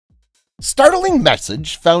Startling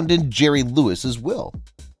message found in Jerry Lewis's will.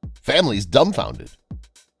 Families dumbfounded.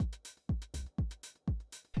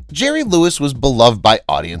 Jerry Lewis was beloved by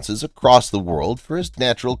audiences across the world for his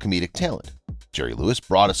natural comedic talent. Jerry Lewis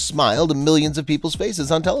brought a smile to millions of people's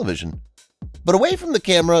faces on television. But away from the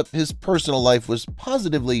camera, his personal life was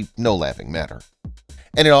positively no laughing matter.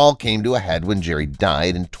 And it all came to a head when Jerry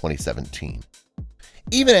died in 2017.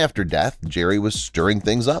 Even after death, Jerry was stirring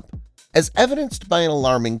things up, as evidenced by an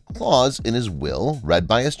alarming clause in his will read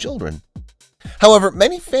by his children. However,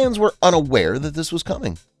 many fans were unaware that this was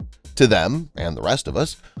coming. To them, and the rest of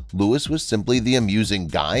us, Lewis was simply the amusing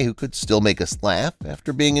guy who could still make us laugh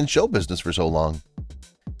after being in show business for so long.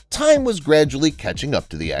 Time was gradually catching up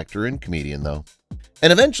to the actor and comedian, though,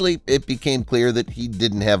 and eventually it became clear that he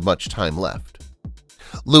didn't have much time left.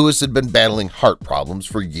 Lewis had been battling heart problems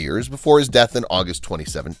for years before his death in August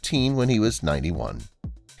 2017 when he was 91.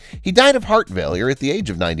 He died of heart failure at the age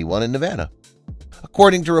of 91 in Nevada.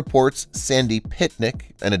 According to reports, Sandy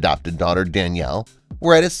Pitnick and adopted daughter Danielle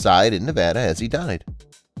were at his side in Nevada as he died.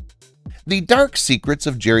 The dark secrets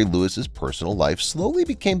of Jerry Lewis's personal life slowly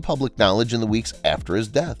became public knowledge in the weeks after his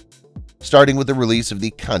death, starting with the release of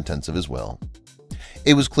the contents of his will.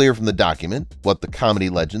 It was clear from the document what the comedy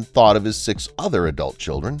legend thought of his 6 other adult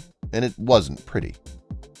children, and it wasn't pretty.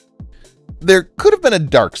 There could have been a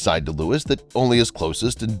dark side to Lewis that only his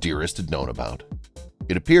closest and dearest had known about.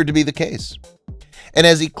 It appeared to be the case. And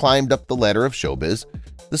as he climbed up the ladder of showbiz,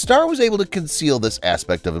 the star was able to conceal this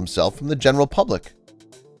aspect of himself from the general public.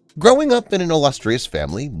 Growing up in an illustrious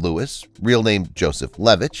family, Lewis, real name Joseph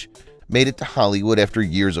Levitch, made it to Hollywood after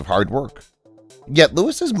years of hard work. Yet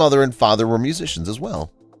Lewis's mother and father were musicians as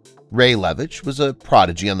well. Ray Levitch was a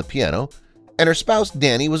prodigy on the piano, and her spouse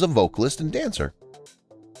Danny was a vocalist and dancer.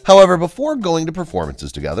 However, before going to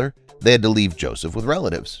performances together, they had to leave Joseph with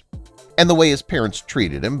relatives. And the way his parents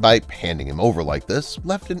treated him by handing him over like this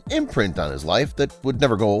left an imprint on his life that would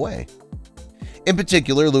never go away. In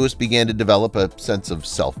particular, Lewis began to develop a sense of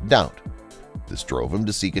self-doubt. This drove him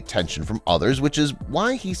to seek attention from others, which is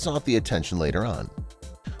why he sought the attention later on.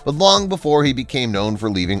 But long before he became known for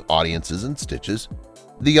leaving audiences in stitches,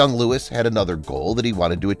 the young Lewis had another goal that he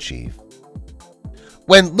wanted to achieve.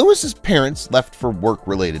 When Lewis's parents left for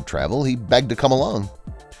work-related travel, he begged to come along.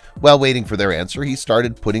 While waiting for their answer, he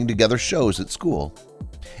started putting together shows at school.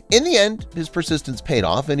 In the end, his persistence paid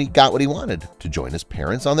off and he got what he wanted, to join his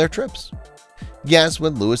parents on their trips. Yes,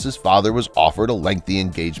 when Lewis's father was offered a lengthy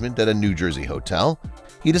engagement at a New Jersey hotel,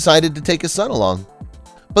 he decided to take his son along.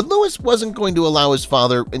 But Lewis wasn't going to allow his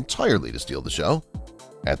father entirely to steal the show.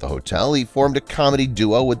 At the hotel, he formed a comedy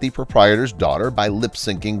duo with the proprietor's daughter by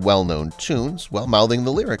lip-syncing well-known tunes while mouthing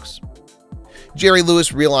the lyrics. Jerry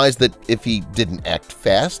Lewis realized that if he didn't act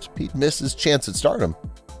fast, he'd miss his chance at stardom.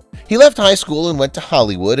 He left high school and went to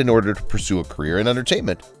Hollywood in order to pursue a career in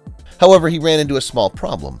entertainment. However, he ran into a small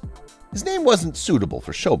problem. His name wasn't suitable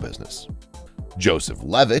for show business. Joseph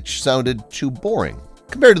Levitch sounded too boring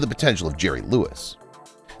compared to the potential of Jerry Lewis.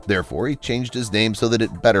 Therefore, he changed his name so that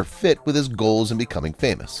it better fit with his goals in becoming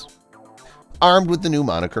famous. Armed with the new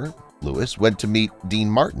moniker, Lewis went to meet Dean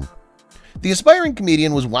Martin. The aspiring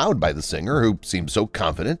comedian was wowed by the singer, who seemed so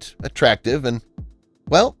confident, attractive, and,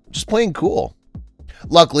 well, just plain cool.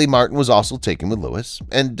 Luckily, Martin was also taken with Lewis,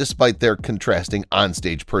 and despite their contrasting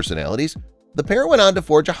onstage personalities, the pair went on to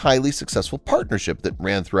forge a highly successful partnership that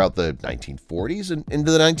ran throughout the 1940s and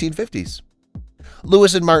into the 1950s.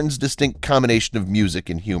 Lewis and Martin's distinct combination of music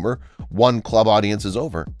and humor won club audiences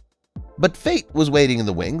over. But fate was waiting in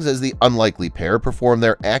the wings as the unlikely pair performed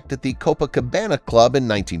their act at the Copacabana Club in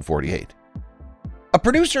 1948. A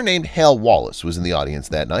producer named Hal Wallace was in the audience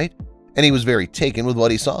that night, and he was very taken with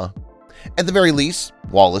what he saw. At the very least,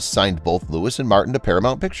 Wallace signed both Lewis and Martin to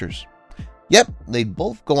Paramount Pictures. Yep, they'd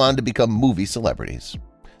both go on to become movie celebrities.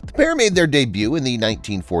 The pair made their debut in the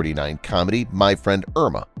 1949 comedy My Friend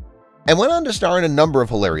Irma, and went on to star in a number of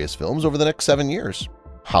hilarious films over the next 7 years.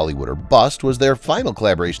 Hollywood or Bust was their final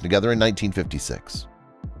collaboration together in 1956.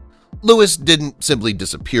 Lewis didn't simply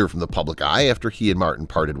disappear from the public eye after he and Martin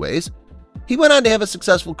parted ways. He went on to have a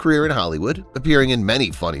successful career in Hollywood, appearing in many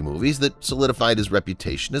funny movies that solidified his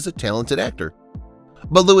reputation as a talented actor.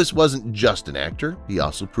 But Lewis wasn't just an actor, he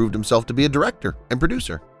also proved himself to be a director and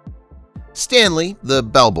producer. Stanley, the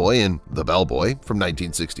bellboy in The Bellboy from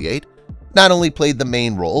 1968, not only played the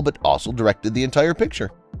main role but also directed the entire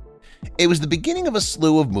picture. It was the beginning of a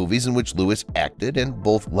slew of movies in which Lewis acted and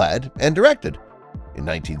both led and directed. In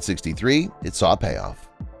 1963, it saw a payoff.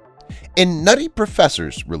 In Nutty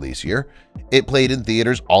Professor's release year, it played in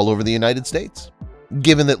theaters all over the United States.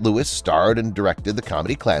 Given that Lewis starred and directed the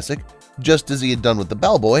comedy classic, just as he had done with The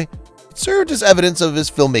Bellboy, It served as evidence of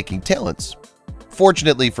his filmmaking talents.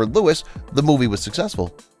 Fortunately for Lewis, the movie was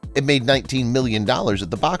successful. It made $19 million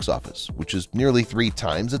at the box office, which is nearly 3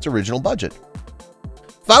 times its original budget.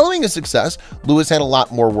 Following his success, Lewis had a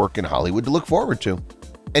lot more work in Hollywood to look forward to,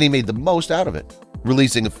 and he made the most out of it,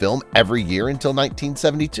 releasing a film every year until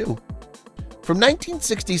 1972. From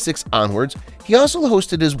 1966 onwards, he also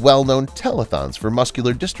hosted his well-known telethons for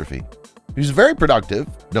muscular dystrophy. He was very productive,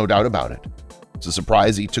 no doubt about it. It's a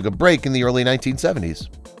surprise he took a break in the early 1970s.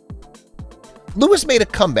 Lewis made a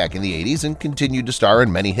comeback in the 80s and continued to star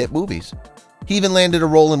in many hit movies. He even landed a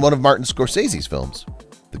role in one of Martin Scorsese's films,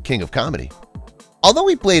 The King of Comedy. Although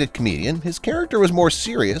he played a comedian, his character was more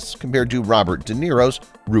serious compared to Robert De Niro's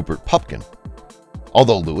Rupert Pupkin.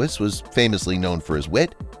 Although Lewis was famously known for his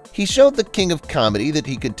wit, he showed the King of Comedy that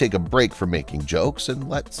he could take a break from making jokes and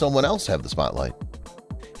let someone else have the spotlight.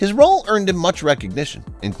 His role earned him much recognition,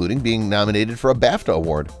 including being nominated for a BAFTA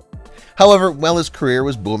award. However, while his career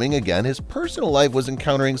was booming again, his personal life was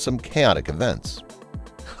encountering some chaotic events.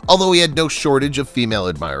 Although he had no shortage of female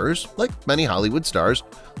admirers, like many Hollywood stars,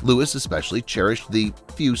 Lewis especially cherished the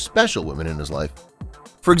few special women in his life.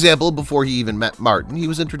 For example, before he even met Martin, he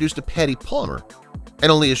was introduced to Patty Palmer,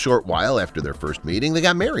 and only a short while after their first meeting, they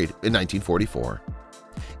got married in 1944.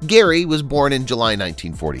 Gary was born in July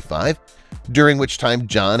 1945, during which time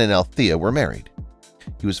John and Althea were married.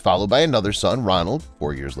 He was followed by another son, Ronald,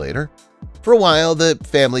 4 years later. For a while, the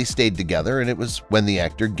family stayed together, and it was when the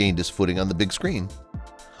actor gained his footing on the big screen.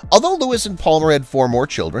 Although Lewis and Palmer had 4 more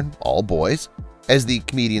children, all boys, as the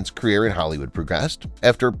comedian's career in Hollywood progressed,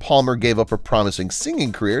 after Palmer gave up a promising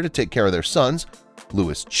singing career to take care of their sons,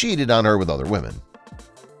 Lewis cheated on her with other women.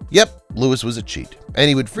 Yep, Lewis was a cheat, and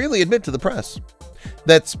he would freely admit to the press.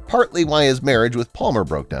 That's partly why his marriage with Palmer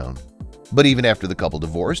broke down. But even after the couple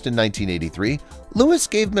divorced in 1983, Lewis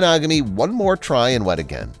gave monogamy one more try and wed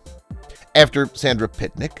again. After Sandra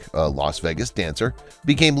Pitnick, a Las Vegas dancer,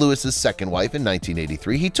 became Lewis's second wife in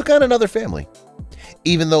 1983, he took on another family.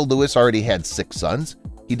 Even though Lewis already had 6 sons,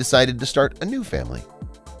 he decided to start a new family.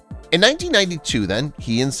 In 1992, then,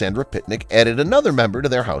 he and Sandra Pitnick added another member to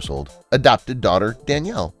their household, adopted daughter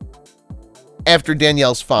Danielle. After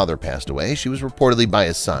Danielle's father passed away, she was reportedly by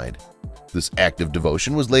his side. This act of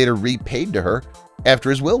devotion was later repaid to her after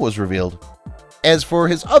his will was revealed. As for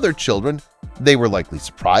his other children, they were likely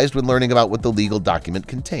surprised when learning about what the legal document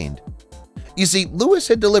contained. You see, Lewis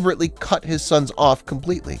had deliberately cut his sons off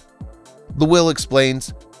completely. The will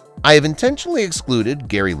explains, "I have intentionally excluded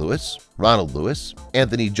Gary Lewis, Ronald Lewis,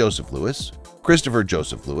 Anthony Joseph Lewis, Christopher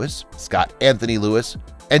Joseph Lewis, Scott Anthony Lewis,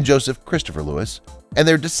 and Joseph Christopher Lewis, and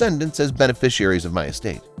their descendants as beneficiaries of my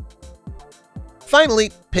estate."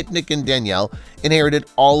 Finally, Pitnick and Danielle inherited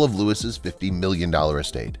all of Lewis's $50 million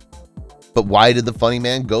estate. But why did the funny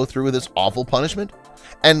man go through with this awful punishment?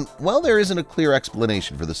 And while there isn't a clear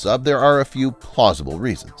explanation for the sub, there are a few plausible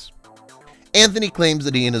reasons. Anthony claims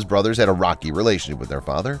that he and his brothers had a rocky relationship with their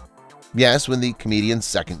father. Yes, when the comedian's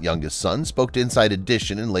second youngest son spoke to Inside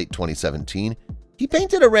Edition in late 2017, he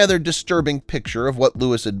painted a rather disturbing picture of what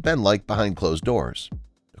Lewis had been like behind closed doors.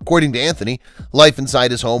 According to Anthony, life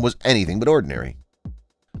inside his home was anything but ordinary.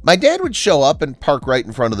 "My dad would show up and park right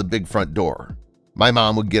in front of the big front door. My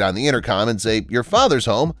mom would get on the intercom and say, 'Your father's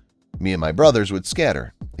home.' Me and my brothers would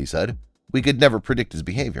scatter," he said. "We could never predict his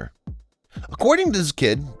behavior." According to his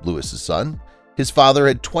kid, Lewis's son, his father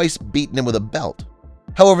had twice beaten him with a belt.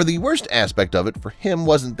 However, the worst aspect of it for him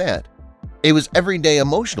wasn't that. "It was everyday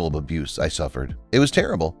emotional abuse I suffered. It was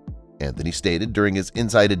terrible," Anthony stated during his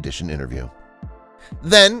Inside Edition interview.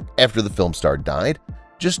 Then, after the film star died,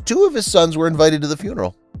 just 2 of his sons were invited to the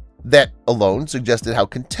funeral. That alone suggested how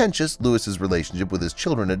contentious Lewis's relationship with his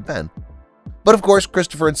children had been. But of course,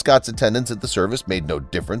 Christopher and Scott's attendance at the service made no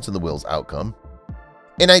difference in the will's outcome.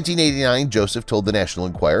 In 1989, Joseph told the National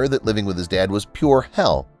Enquirer that living with his dad was pure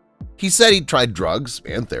hell. He said he'd tried drugs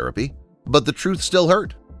and therapy, but the truth still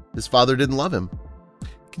hurt. His father didn't love him.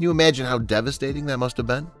 Can you imagine how devastating that must have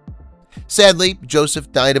been? Sadly,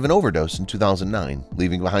 Joseph died of an overdose in 2009,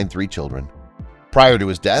 leaving behind 3 children. Prior to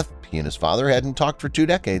his death, he and his father hadn't talked for 2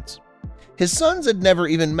 decades. His sons had never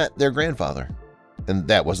even met their grandfather. And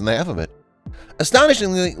that wasn't the half of it.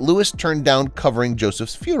 Astonishingly, Lewis turned down covering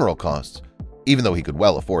Joseph's funeral costs, even though he could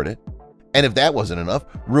well afford it. And if that wasn't enough,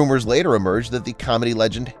 rumors later emerged that the comedy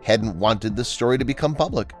legend hadn't wanted this story to become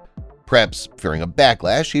public. Perhaps fearing a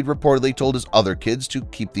backlash, he'd reportedly told his other kids to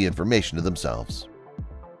keep the information to themselves.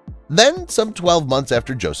 Then, some 12 months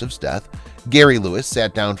after Joseph's death, Gary Lewis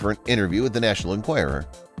sat down for an interview with the National Enquirer,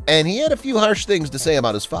 and he had a few harsh things to say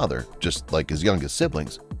about his father, just like his youngest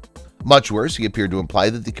siblings. Much worse, he appeared to imply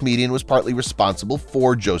that the comedian was partly responsible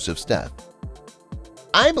for Joseph's death.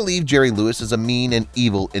 I believe Jerry Lewis is a mean and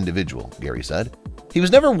evil individual, Gary said. He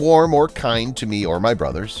was never warm or kind to me or my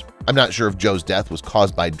brothers. I'm not sure if Joe's death was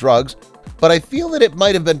caused by drugs, but I feel that it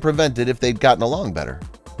might have been prevented if they'd gotten along better.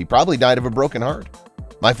 He probably died of a broken heart.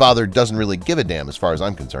 My father doesn't really give a damn as far as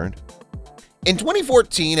I'm concerned. In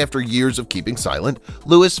 2014, after years of keeping silent,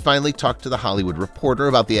 Lewis finally talked to the Hollywood Reporter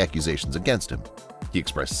about the accusations against him. He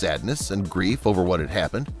expressed sadness and grief over what had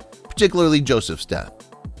happened, particularly Joseph's death.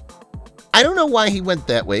 I don't know why he went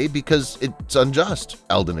that way because it's unjust,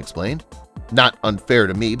 Eldon explained. Not unfair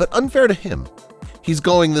to me, but unfair to him. He's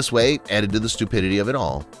going this way added to the stupidity of it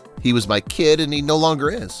all. He was my kid and he no longer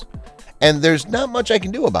is. And there's not much I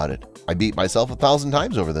can do about it. I beat myself 1,000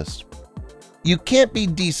 times over this. You can't be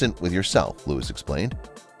decent with yourself, Lewis explained.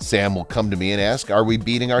 Sam will come to me and ask, are we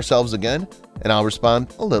beating ourselves again? And I'll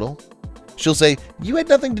respond, a little. She'll say, you had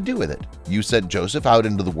nothing to do with it. You sent Joseph out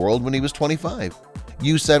into the world when he was 25.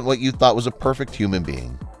 You sent what you thought was a perfect human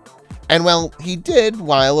being. And well, he did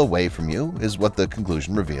while away from you, is what the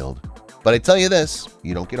conclusion revealed. But I tell you this,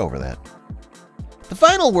 you don't get over that. The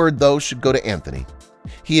final word, though, should go to Anthony.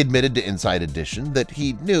 He admitted to Inside Edition that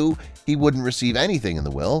he knew he wouldn't receive anything in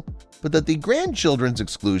the will, but that the grandchildren's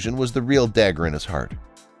exclusion was the real dagger in his heart.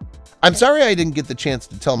 I'm sorry I didn't get the chance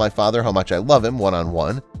to tell my father how much I love him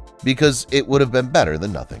one-on-one, because it would have been better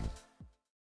than nothing.